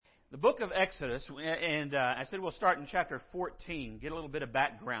The book of Exodus, and I said we'll start in chapter 14, get a little bit of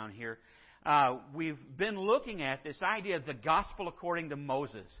background here. We've been looking at this idea of the gospel according to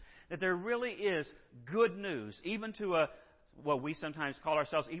Moses, that there really is good news, even to what we sometimes call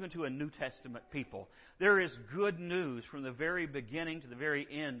ourselves, even to a New Testament people. There is good news from the very beginning to the very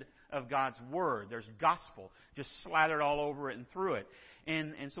end of God's Word. There's gospel just slathered all over it and through it.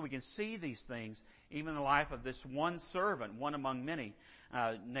 And so we can see these things, even in the life of this one servant, one among many,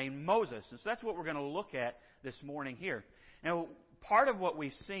 named Moses. And so that's what we're going to look at this morning here. Now, part of what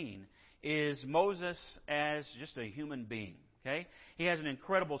we've seen is Moses as just a human being. Okay, he has an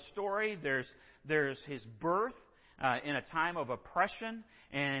incredible story. There's his birth in a time of oppression,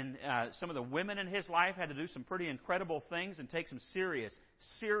 and some of the women in his life had to do some pretty incredible things and take some serious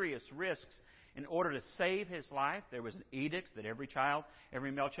risks in order to save his life. There was an edict that every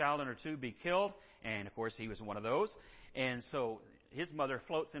male child under 2 be killed, and of course he was one of those. And so his mother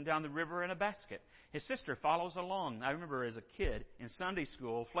floats him down the river in a basket. His sister follows along. I remember as a kid in Sunday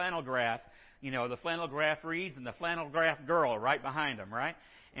school, flannel graph, the flannel graph reads and the flannel graph girl right behind him, right?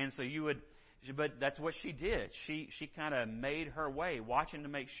 And so but that's what she did. She kind of made her way, watching to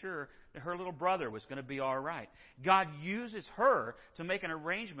make sure that her little brother was going to be all right. God uses her to make an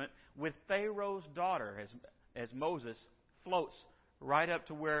arrangement with Pharaoh's daughter as Moses floats right up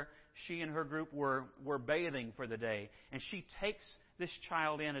to where she and her group were bathing for the day. And she takes this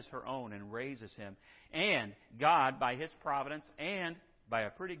child in as her own and raises him. And God, by His providence and by a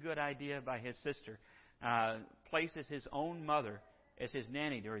pretty good idea by his sister, places his own mother as his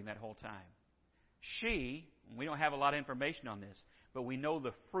nanny during that whole time. We don't have a lot of information on this, but we know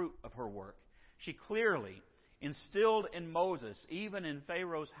the fruit of her work. She clearly instilled in Moses, even in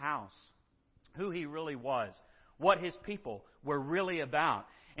Pharaoh's house, who he really was, what his people were really about.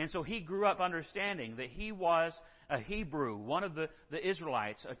 And so he grew up understanding that he was a Hebrew, one of the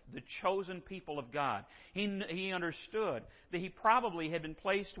Israelites, the chosen people of God. He understood that he probably had been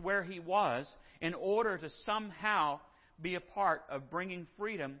placed where he was in order to somehow be a part of bringing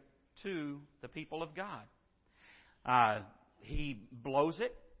freedom to the people of God. He blows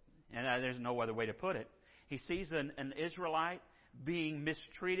it, and there's no other way to put it. He sees an Israelite being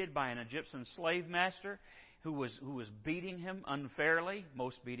mistreated by an Egyptian slave master who was beating him unfairly.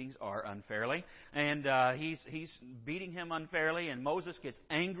 Most beatings are unfairly. And he's beating him unfairly, and Moses gets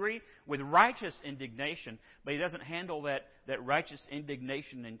angry with righteous indignation, but he doesn't handle that righteous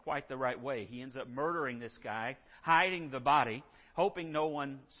indignation in quite the right way. He ends up murdering this guy, hiding the body, hoping no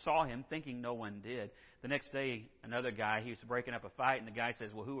one saw him, thinking no one did. The next day, another guy, he was breaking up a fight, and the guy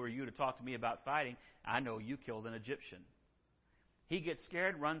says, "Well, who are you to talk to me about fighting? I know you killed an Egyptian." He gets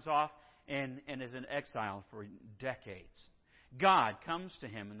scared, runs off, and is in exile for decades. God comes to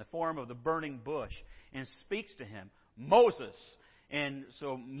him in the form of the burning bush and speaks to him, "Moses." And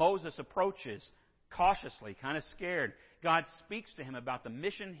so Moses approaches cautiously, kind of scared. God speaks to him about the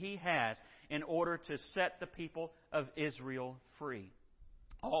mission he has in order to set the people of Israel free.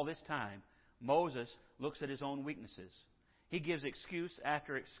 All this time, Moses looks at his own weaknesses. He gives excuse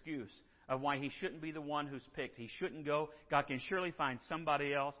after excuse of why he shouldn't be the one who's picked. He shouldn't go. God can surely find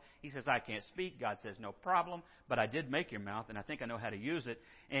somebody else. He says, "I can't speak." God says, "No problem, but I did make your mouth, and I think I know how to use it."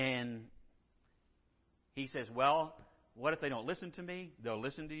 And he says, "Well, what if they don't listen to me? They'll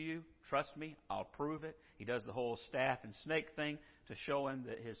listen to you. Trust me. I'll prove it." He does the whole staff and snake thing to show him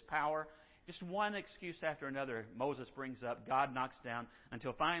that his power. Just one excuse after another Moses brings up, God knocks down,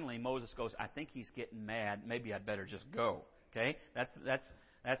 until finally Moses goes, "I think he's getting mad. Maybe I'd better just go." Okay? That's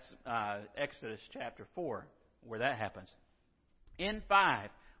Exodus chapter 4, where that happens. In 5,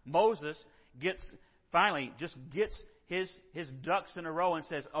 Moses finally gets his ducks in a row and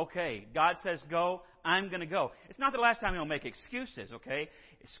says, "Okay, God says go, I'm going to go." It's not the last time he'll make excuses, okay?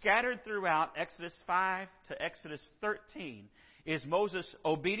 Scattered throughout Exodus 5 to Exodus 13 is Moses'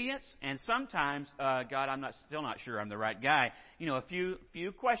 obedience, and sometimes, God, I'm still not sure I'm the right guy. A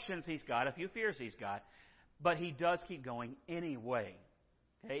few questions he's got, a few fears he's got, but he does keep going anyway.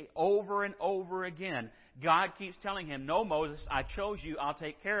 Okay, over and over again, God keeps telling him, "No, Moses, I chose you. I'll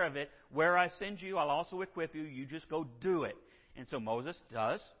take care of it. Where I send you, I'll also equip you. You just go do it." And so Moses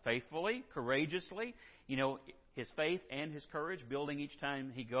does, faithfully, courageously, his faith and his courage building each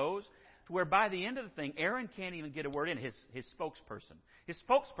time he goes, to where by the end of the thing, Aaron can't even get a word in, his spokesperson. His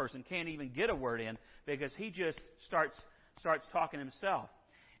spokesperson can't even get a word in because he just starts talking himself.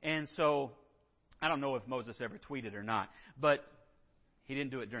 And so, I don't know if Moses ever tweeted or not, but he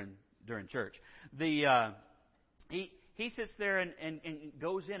didn't do it during church. He sits there and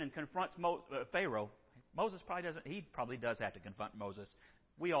goes in and confronts Pharaoh. Moses probably doesn't. He probably does have to confront Moses.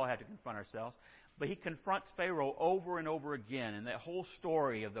 We all have to confront ourselves. But he confronts Pharaoh over and over again in that whole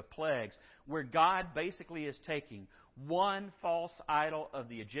story of the plagues, where God basically is taking one false idol of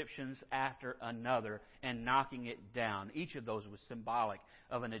the Egyptians after another and knocking it down. Each of those was symbolic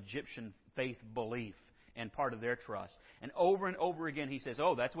of an Egyptian faith belief and part of their trust. And over again he says,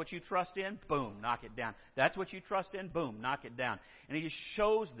 oh, that's what you trust in? Boom, knock it down. That's what you trust in? Boom, knock it down. And he just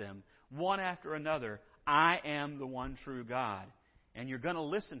shows them, one after another, I am the one true God. And you're going to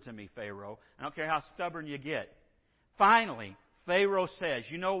listen to me, Pharaoh. I don't care how stubborn you get. Finally, Pharaoh says,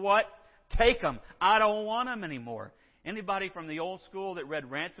 you know what? Take them. I don't want them anymore. Anybody from the old school that read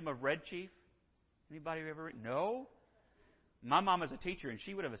Ransom of Red Chief? Anybody ever read? No? My mom was a teacher, and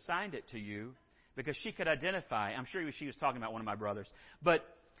she would have assigned it to you because she could identify. I'm sure she was talking about one of my brothers. But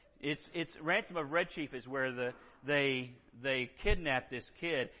it's Ransom of Red Chief is where they kidnap this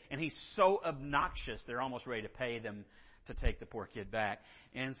kid, and he's so obnoxious they're almost ready to pay them to take the poor kid back.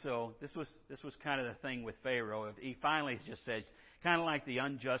 And so this was kind of the thing with Pharaoh. He finally just says, kind of like the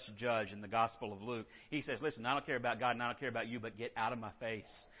unjust judge in the Gospel of Luke, he says, listen, I don't care about God and I don't care about you, but get out of my face.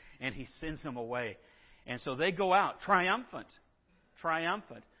 And he sends them away. And so they go out triumphant,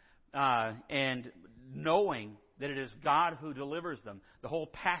 and knowing that it is God who delivers them. The whole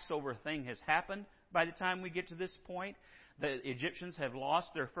Passover thing has happened by the time we get to this point. The Egyptians have lost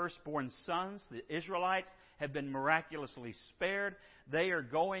their firstborn sons. The Israelites have been miraculously spared. They are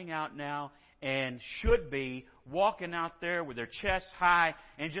going out now and should be walking out there with their chests high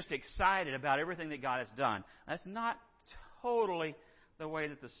and just excited about everything that God has done. That's not totally the way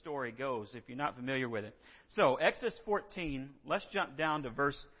that the story goes, if you're not familiar with it. So, Exodus 14, let's jump down to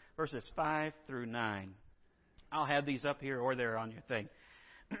verses 5 through 9. I'll have these up here or there on your thing.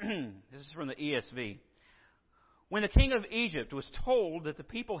 This is from the ESV. When the king of Egypt was told that the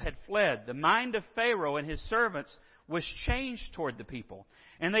people had fled, the mind of Pharaoh and his servants was changed toward the people.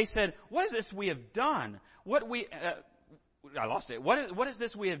 And they said, what is this we have done? What is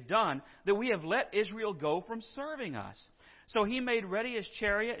this we have done that we have let Israel go from serving us? So he made ready his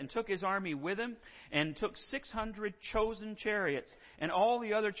chariot and took his army with him and took 600 chosen chariots and all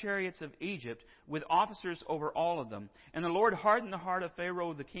the other chariots of Egypt with officers over all of them. And the Lord hardened the heart of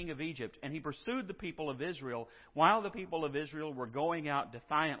Pharaoh, the king of Egypt, and he pursued the people of Israel while the people of Israel were going out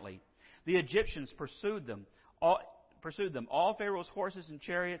defiantly. The Egyptians pursued them, all Pharaoh's horses and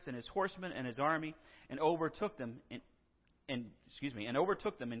chariots and his horsemen and his army, and overtook them and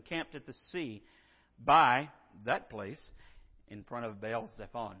camped at the sea by that place in front of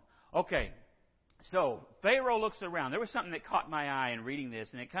Baal-zephon. Okay, so Pharaoh looks around. There was something that caught my eye in reading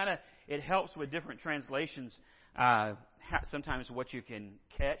this, and it helps with different translations. Sometimes what you can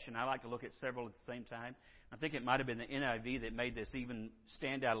catch, and I like to look at several at the same time. I think it might have been the NIV that made this even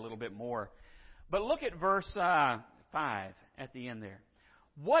stand out a little bit more. But look at verse 5 at the end there.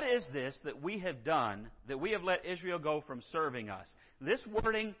 What is this that we have done, that we have let Israel go from serving us? This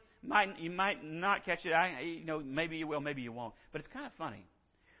wording, you might not catch it. Maybe you will, maybe you won't. But it's kind of funny.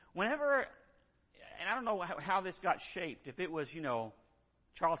 Whenever, and I don't know how this got shaped, if it was,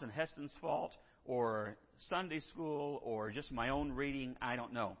 Charlton Heston's fault or Sunday school or just my own reading, I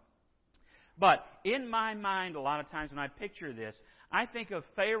don't know. But in my mind, a lot of times when I picture this, I think of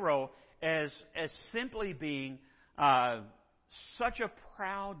Pharaoh as simply being such a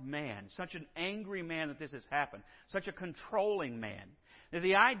proud man, such an angry man that this has happened, such a controlling man. Now,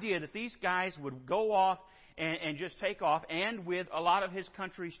 the idea that these guys would go off and just take off, and with a lot of his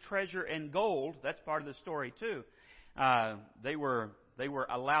country's treasure and gold, that's part of the story too. They were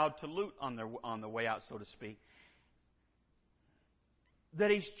allowed to loot on the way out, so to speak. That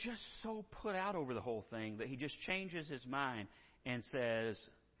he's just so put out over the whole thing that he just changes his mind and says,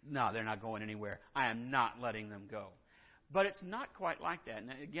 no, they're not going anywhere. I am not letting them go. But it's not quite like that.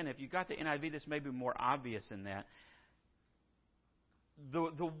 And again, if you've got the NIV, this may be more obvious in that.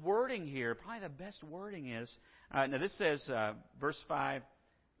 The wording here, probably the best wording is, now this says, verse 5,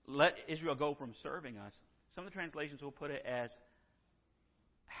 let Israel go from serving us. Some of the translations will put it as,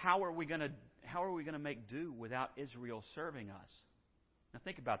 how are we going to make do without Israel serving us? Now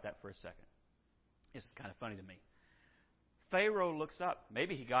think about that for a second. This is kind of funny to me. Pharaoh looks up.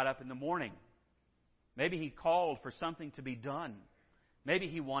 Maybe he got up in the morning. Maybe he called for something to be done. Maybe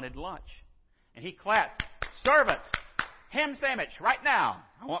he wanted lunch. And he claps, servants, ham sandwich right now.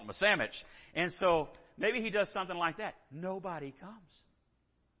 I want my sandwich. And so maybe he does something like that. Nobody comes.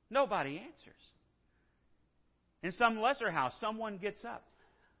 Nobody answers. In some lesser house, someone gets up.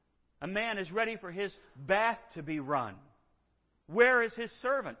 A man is ready for his bath to be run. Where is his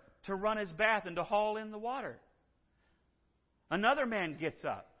servant to run his bath and to haul in the water? Another man gets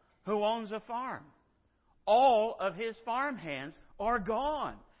up who owns a farm. All of his farm hands are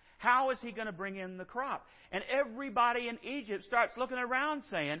gone. How is he going to bring in the crop? And everybody in Egypt starts looking around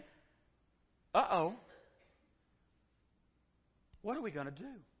saying, uh-oh, what are we going to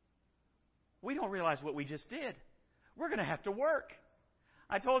do? We don't realize what we just did. We're going to have to work.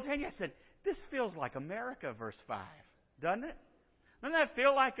 I told Tanya, I said, this feels like America, verse 5, doesn't it? Doesn't that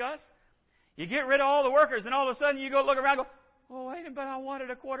feel like us? You get rid of all the workers, and all of a sudden you go look around and go, oh, wait a minute, I wanted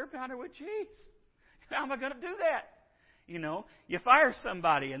a quarter pounder with cheese. How am I going to do that? You know, you fire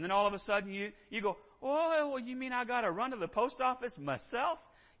somebody, and then all of a sudden you go, oh, well, you mean I got to run to the post office myself?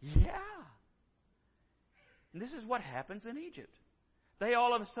 Yeah. And this is what happens in Egypt. They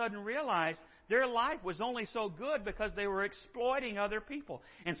all of a sudden realize their life was only so good because they were exploiting other people.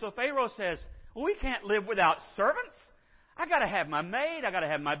 And so Pharaoh says, well, we can't live without servants. I got to have my maid. I got to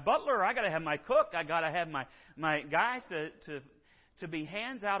have my butler. I got to have my cook. I got to have my guys to be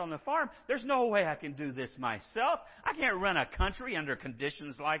hands out on the farm. There's no way I can do this myself. I can't run a country under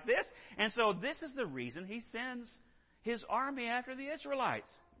conditions like this. And so this is the reason he sends his army after the Israelites.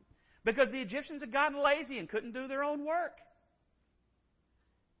 Because the Egyptians had gotten lazy and couldn't do their own work.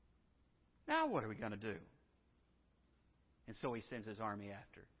 Now what are we going to do? And so he sends his army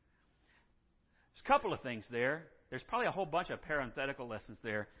after. There's a couple of things there. There's probably a whole bunch of parenthetical lessons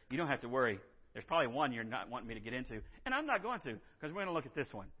there. You don't have to worry. There's probably one you're not wanting me to get into. And I'm not going to, because we're going to look at this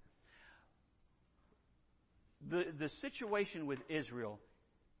one. The situation with Israel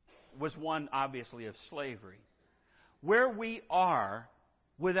was one, obviously, of slavery. Where we are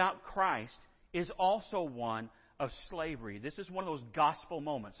without Christ is also one of slavery. This is one of those gospel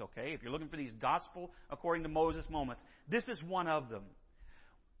moments, okay? If you're looking for these gospel according to Moses moments, this is one of them.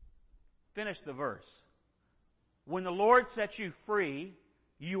 Finish the verse. When the Lord sets you free,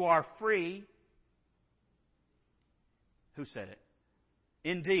 you are free. Who said it?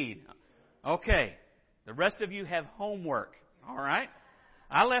 Indeed. Okay. The rest of you have homework. All right?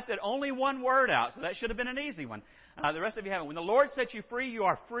 I left it only one word out, so that should have been an easy one. The rest of you haven't. When the Lord sets you free, you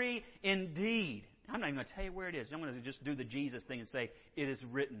are free indeed. I'm not even going to tell you where it is. I'm going to just do the Jesus thing and say, it is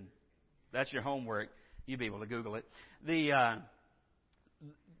written. That's your homework. You'll be able to Google it.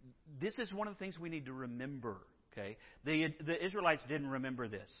 This is one of the things we need to remember. Okay, the Israelites didn't remember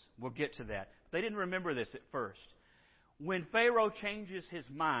this. We'll get to that. They didn't remember this at first. When Pharaoh changes his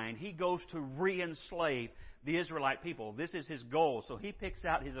mind, he goes to re-enslave the Israelite people. This is his goal. So he picks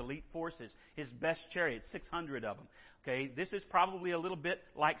out his elite forces, his best chariots, 600 of them. Okay, this is probably a little bit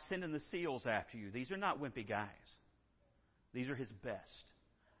like sending the SEALs after you. These are not wimpy guys. These are his best.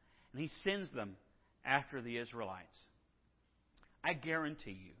 And he sends them after the Israelites. I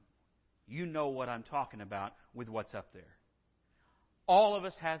guarantee you know what I'm talking about with what's up there. All of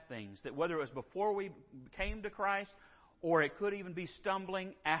us have things that, whether it was before we came to Christ or it could even be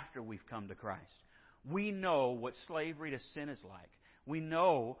stumbling after we've come to Christ, we know what slavery to sin is like. We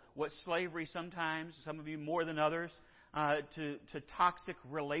know what slavery sometimes, some of you more than others, to toxic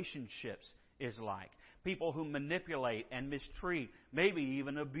relationships is like. People who manipulate and mistreat, maybe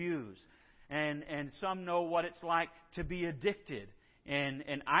even abuse. And some know what it's like to be addicted.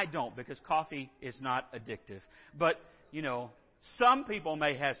 And I don't, because coffee is not addictive. But, you know, some people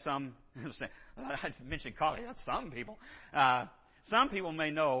may have some... I mentioned coffee. That's some people. Some people may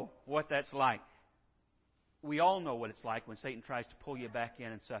know what that's like. We all know what it's like when Satan tries to pull you back in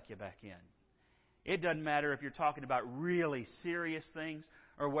and suck you back in. It doesn't matter if you're talking about really serious things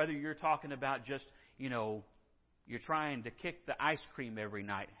or whether you're talking about just, you're trying to kick the ice cream every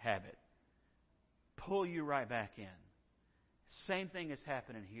night habit. Pull you right back in. Same thing is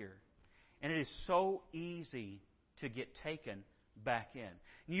happening here. And it is so easy to get taken back in.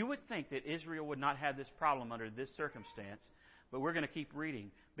 And you would think that Israel would not have this problem under this circumstance, but we're going to keep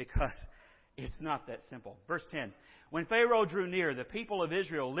reading because it's not that simple. Verse 10. When Pharaoh drew near, the people of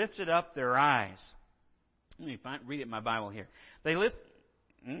Israel lifted up their eyes. Let me read it in my Bible here. They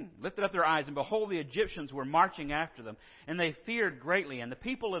lifted up their eyes, and behold, the Egyptians were marching after them, and they feared greatly. And the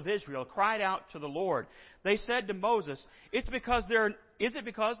people of Israel cried out to the Lord. They said to Moses, is it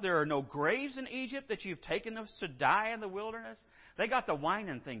because there are no graves in Egypt that you've taken us to die in the wilderness? They got the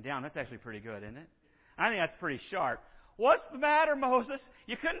whining thing down. That's actually pretty good, isn't it? I think that's pretty sharp. What's the matter, Moses?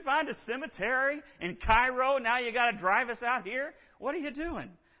 You couldn't find a cemetery in Cairo. Now you got to drive us out here? What are you doing?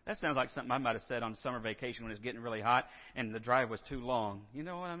 That sounds like something I might have said on summer vacation when it was getting really hot and the drive was too long. You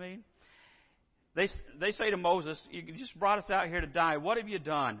know what I mean? They say to Moses, you just brought us out here to die. What have you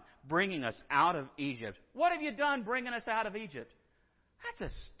done bringing us out of Egypt? What have you done bringing us out of Egypt?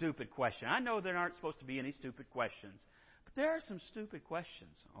 That's a stupid question. I know there aren't supposed to be any stupid questions. But there are some stupid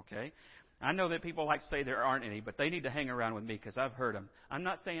questions, okay? I know that people like to say there aren't any, but they need to hang around with me because I've heard them. I'm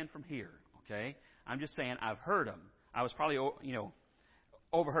not saying from here, okay? I'm just saying I've heard them. I was probably,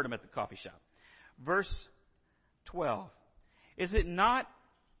 Overheard him at the coffee shop. Verse 12. Is not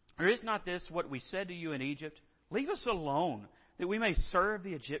this what we said to you in Egypt? Leave us alone, that we may serve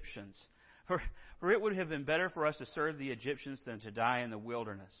the Egyptians. For it would have been better for us to serve the Egyptians than to die in the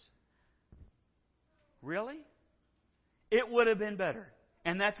wilderness. Really? It would have been better.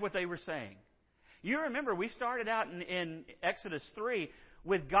 And that's what they were saying. You remember, we started out in Exodus 3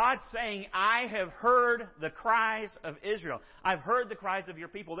 with God saying, I have heard the cries of Israel. I've heard the cries of your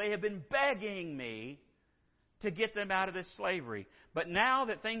people. They have been begging me to get them out of this slavery. But now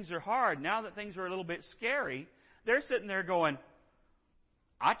that things are hard, now that things are a little bit scary, they're sitting there going,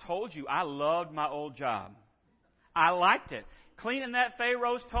 I told you I loved my old job. I liked it. Cleaning that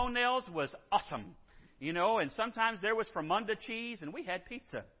Pharaoh's toenails was awesome. You know, and sometimes there was Fremunda cheese and we had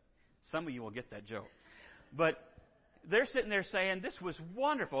pizza. Some of you will get that joke. But they're sitting there saying, this was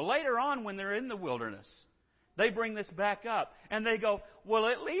wonderful. Later on, when they're in the wilderness, they bring this back up. And they go, well,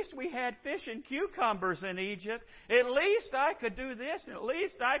 at least we had fish and cucumbers in Egypt. At least I could do this. And at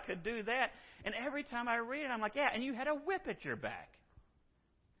least I could do that. And every time I read it, I'm like, yeah, and you had a whip at your back.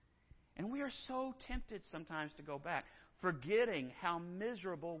 And we are so tempted sometimes to go back, forgetting how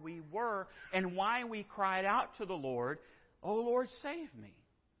miserable we were and why we cried out to the Lord, oh, Lord, save me.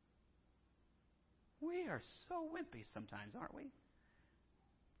 We are so wimpy sometimes, aren't we?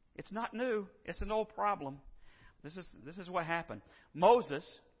 It's not new. It's an old problem. This is what happened. Moses,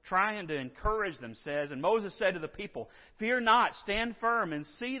 trying to encourage them, says, and Moses said to the people, fear not, stand firm, and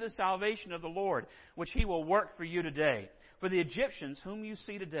see the salvation of the Lord, which He will work for you today. For the Egyptians whom you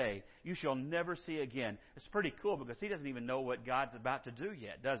see today, you shall never see again. It's pretty cool because he doesn't even know what God's about to do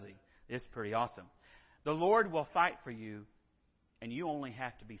yet, does he? It's pretty awesome. The Lord will fight for you, and you only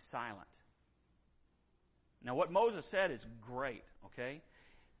have to be silent. Now, what Moses said is great, okay?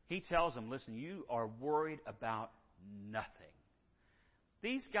 He tells them, listen, you are worried about nothing.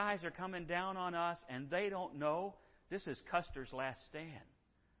 These guys are coming down on us, and they don't know this is Custer's last stand.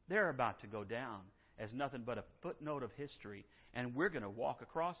 They're about to go down as nothing but a footnote of history, and we're going to walk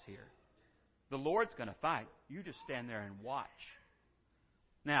across here. The Lord's going to fight. You just stand there and watch.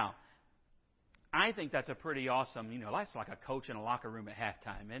 Now, I think that's a pretty awesome, that's like a coach in a locker room at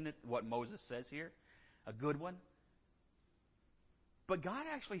halftime, isn't it, what Moses says here? A good one. But God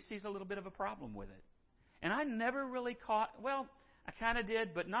actually sees a little bit of a problem with it. And I never really I kind of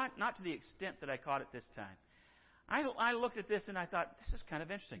did, but not to the extent that I caught it this time. I looked at this and I thought, this is kind of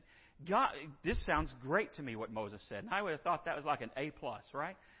interesting. God, this sounds great to me, what Moses said. And I would have thought that was like an A+,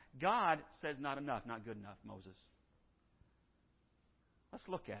 right? God says not enough, not good enough, Moses. Let's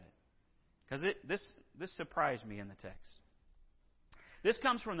look at it. Because this surprised me in the text. This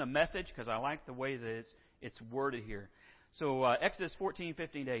comes from the Message, because I like the way that it's worded here. So Exodus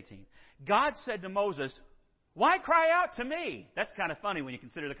 14:15-18. God said to Moses, why cry out to me? That's kind of funny when you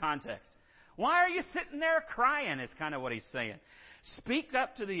consider the context. Why are you sitting there crying is kind of what he's saying. Speak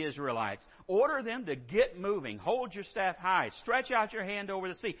up to the Israelites. Order them to get moving. Hold your staff high. Stretch out your hand over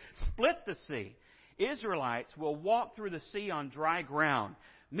the sea. Split the sea. Israelites will walk through the sea on dry ground.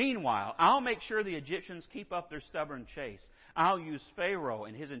 Meanwhile, I'll make sure the Egyptians keep up their stubborn chase. I'll use Pharaoh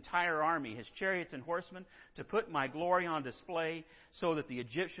and his entire army, his chariots and horsemen, to put my glory on display so that the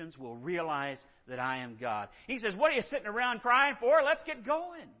Egyptians will realize that I am God. He says, what are you sitting around crying for? Let's get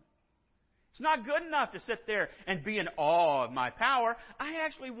going. It's not good enough to sit there and be in awe of my power. I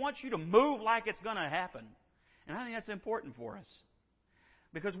actually want you to move like it's going to happen. And I think that's important for us.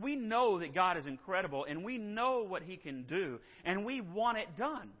 Because we know that God is incredible and we know what He can do and we want it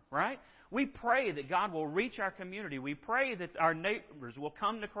done, right? We pray that God will reach our community. We pray that our neighbors will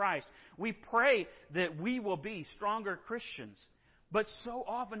come to Christ. We pray that we will be stronger Christians. But so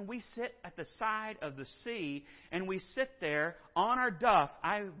often we sit at the side of the sea and we sit there on our duff.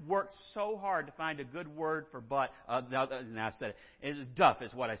 I worked so hard to find a good word for butt. Now I said it. Duff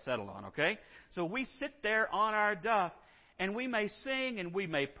is what I settled on, okay? So we sit there on our duff and we may sing and we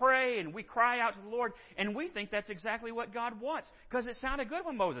may pray and we cry out to the Lord and we think that's exactly what God wants because it sounded good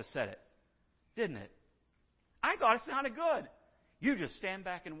when Moses said it, didn't it? I thought it sounded good. You just stand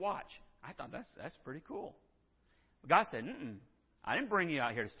back and watch. I thought that's pretty cool. But God said, I didn't bring you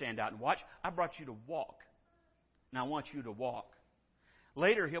out here to stand out and watch. I brought you to walk. And I want you to walk.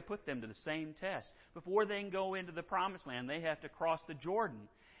 Later, He'll put them to the same test. Before they can go into the promised land, they have to cross the Jordan.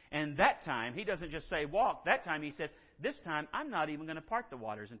 And that time, He doesn't just say walk. That time He says, this time I'm not even going to part the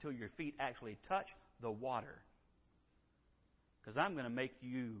waters until your feet actually touch the water. Because I'm going to make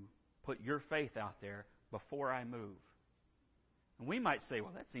you put your faith out there before I move. And we might say,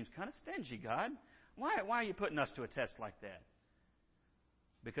 well, that seems kind of stingy, God. Why are you putting us to a test like that?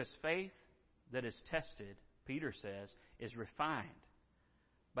 Because faith that is tested, Peter says, is refined.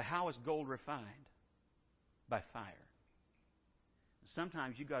 But how is gold refined? By fire.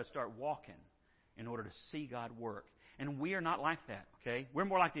 Sometimes you've got to start walking in order to see God work. And we are not like that, okay? We're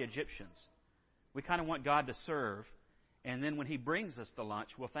more like the Egyptians. We kind of want God to serve, and then when He brings us the lunch,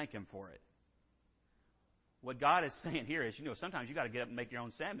 we'll thank Him for it. What God is saying here is, sometimes you've got to get up and make your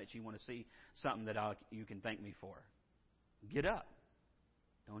own sandwich. You want to see something that you can thank me for. Get up.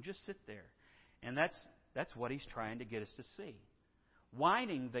 Don't just sit there. And that's what He's trying to get us to see.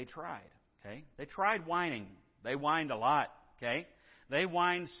 Whining, they tried, okay? They tried whining. They whined a lot, okay? They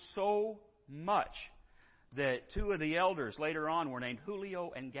whined so much that two of the elders later on were named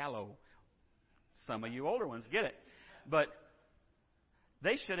Julio and Gallo. Some of you older ones get it. But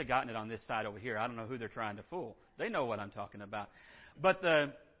they should have gotten it on this side over here. I don't know who they're trying to fool. They know what I'm talking about. But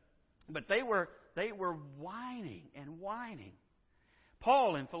they were whining and whining.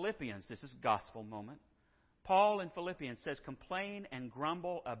 Paul in Philippians, this is a gospel moment. Paul in Philippians says, complain and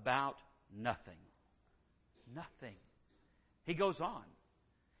grumble about nothing. Nothing. He goes on.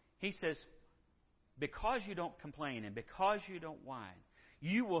 He says, because you don't complain and because you don't whine,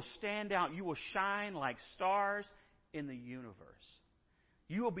 you will stand out. You will shine like stars in the universe.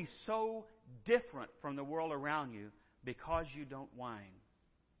 You will be so different from the world around you because you don't whine.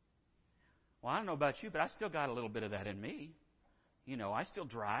 Well, I don't know about you, but I still got a little bit of that in me. I still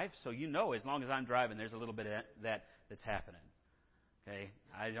drive, so as long as I'm driving, there's a little bit of that's happening. Okay?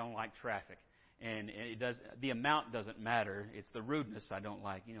 I don't like traffic. And the amount doesn't matter. It's the rudeness I don't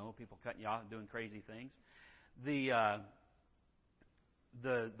like. People cutting you off and doing crazy things. The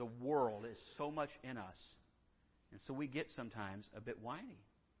world is so much in us. And so we get sometimes a bit whiny.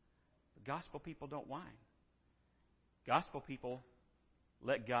 The gospel people don't whine. Gospel people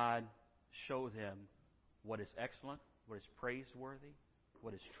let God show them what is excellent, what is praiseworthy,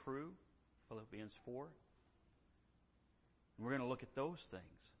 what is true, Philippians 4. And we're going to look at those things.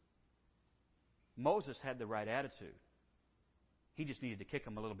 Moses had the right attitude. He just needed to kick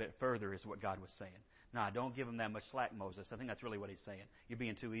them a little bit further, is what God was saying. Nah, don't give him that much slack, Moses. I think that's really what he's saying. You're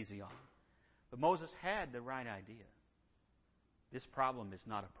being too easy on him. But Moses had the right idea. This problem is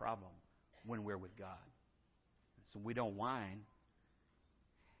not a problem when we're with God. So we don't whine.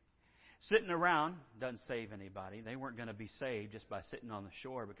 Sitting around doesn't save anybody. They weren't going to be saved just by sitting on the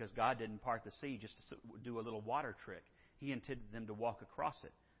shore because God didn't part the sea just to do a little water trick. He intended them to walk across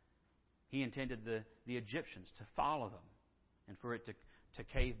it. He intended the Egyptians to follow them and for it to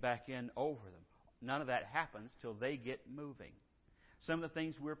cave back in over them. None of that happens till they get moving. Some of the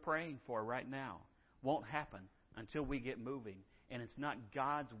things we're praying for right now won't happen until we get moving. And it's not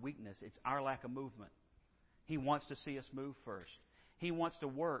God's weakness. It's our lack of movement. He wants to see us move first. He wants to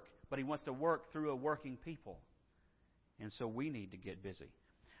work, but He wants to work through a working people. And so we need to get busy.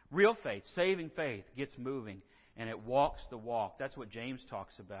 Real faith, saving faith, gets moving, and it walks the walk. That's what James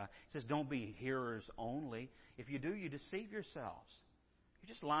talks about. He says, don't be hearers only. If you do, you deceive yourselves.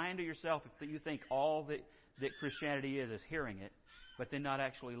 You're just lying to yourself if you think all that Christianity is hearing it, but then not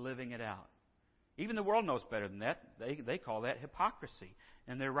actually living it out. Even the world knows better than that. They call that hypocrisy.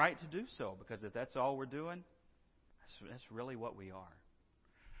 And they're right to do so, because if that's all we're doing, that's really what we are.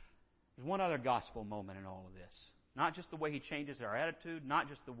 There's one other gospel moment in all of this. Not just the way He changes our attitude, not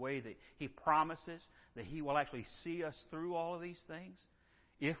just the way that He promises that He will actually see us through all of these things,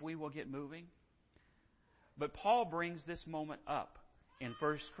 if we will get moving. But Paul brings this moment up in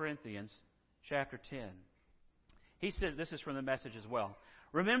 1 Corinthians chapter 10. He says, this is from the Message as well.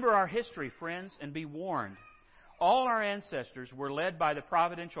 Remember our history, friends, and be warned. All our ancestors were led by the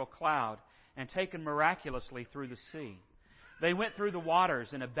providential cloud and taken miraculously through the sea. They went through the waters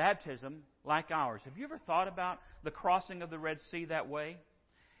in a baptism like ours. Have you ever thought about the crossing of the Red Sea that way?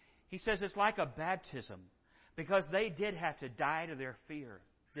 He says it's like a baptism because they did have to die to their fear,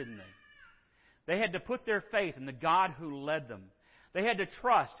 didn't they? They had to put their faith in the God who led them. They had to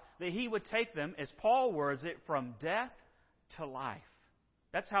trust that He would take them, as Paul words it, from death to life.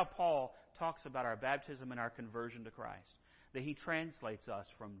 That's how Paul talks about our baptism and our conversion to Christ. That He translates us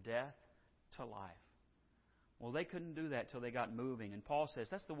from death to life. Well, they couldn't do that till they got moving. And Paul says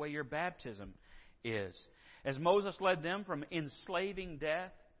that's the way your baptism is. As Moses led them from enslaving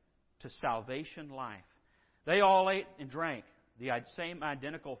death to salvation life. They all ate and drank the same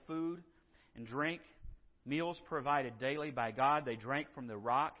identical food and drink. Meals provided daily by God. They drank from the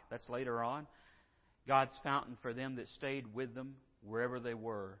rock. That's later on. God's fountain for them that stayed with them wherever they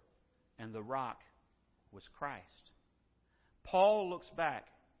were. And the rock was Christ. Paul looks back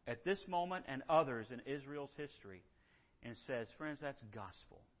at this moment and others in Israel's history and says, friends, that's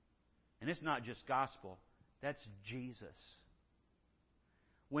gospel. And it's not just gospel, that's Jesus.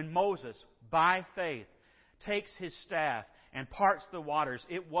 When Moses, by faith, takes his staff and parts the waters,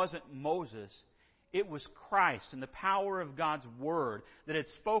 it wasn't Moses. It was Christ and the power of God's Word that had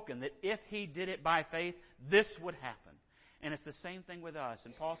spoken that if He did it by faith, this would happen. And it's the same thing with us.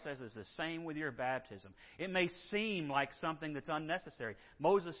 And Paul says it's the same with your baptism. It may seem like something that's unnecessary.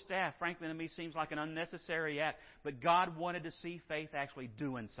 Moses' staff, frankly, to me, seems like an unnecessary act. But God wanted to see faith actually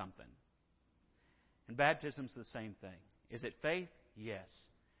doing something. And baptism's the same thing. Is it faith? Yes.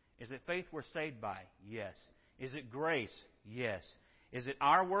 Is it faith we're saved by? Yes. Is it grace? Yes. Is it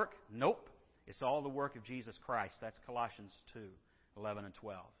our work? Nope. It's all the work of Jesus Christ. That's Colossians 2:11 and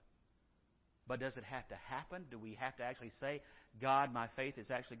 12. But does it have to happen? Do we have to actually say, God, my faith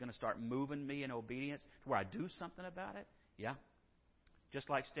is actually going to start moving me in obedience to where I do something about it? Yeah. Just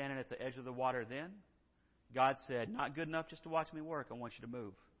like standing at the edge of the water then, God said, not good enough just to watch me work. I want you to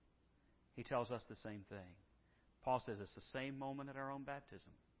move. He tells us the same thing. Paul says it's the same moment at our own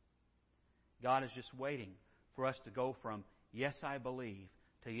baptism. God is just waiting for us to go from, yes, I believe,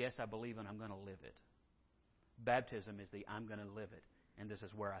 to yes, I believe and I'm going to live it. Baptism is the I'm going to live it. And this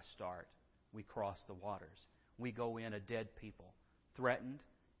is where I start. We cross the waters. We go in a dead people, threatened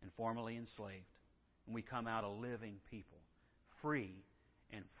and formerly enslaved. And we come out a living people, free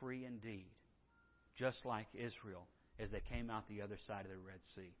and free indeed, just like Israel as they came out the other side of the Red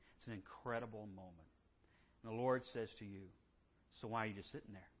Sea. It's an incredible moment. And the Lord says to you, so why are you just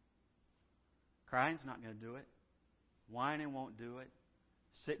sitting there? Crying's not going to do it. Whining won't do it.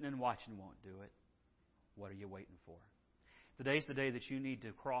 Sitting and watching won't do it. What are you waiting for? Today's the day that you need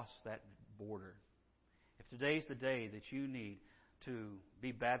to cross that border. If today's the day that you need to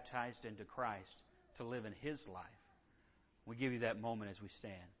be baptized into Christ, to live in His life, we give you that moment as we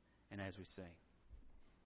stand and as we sing.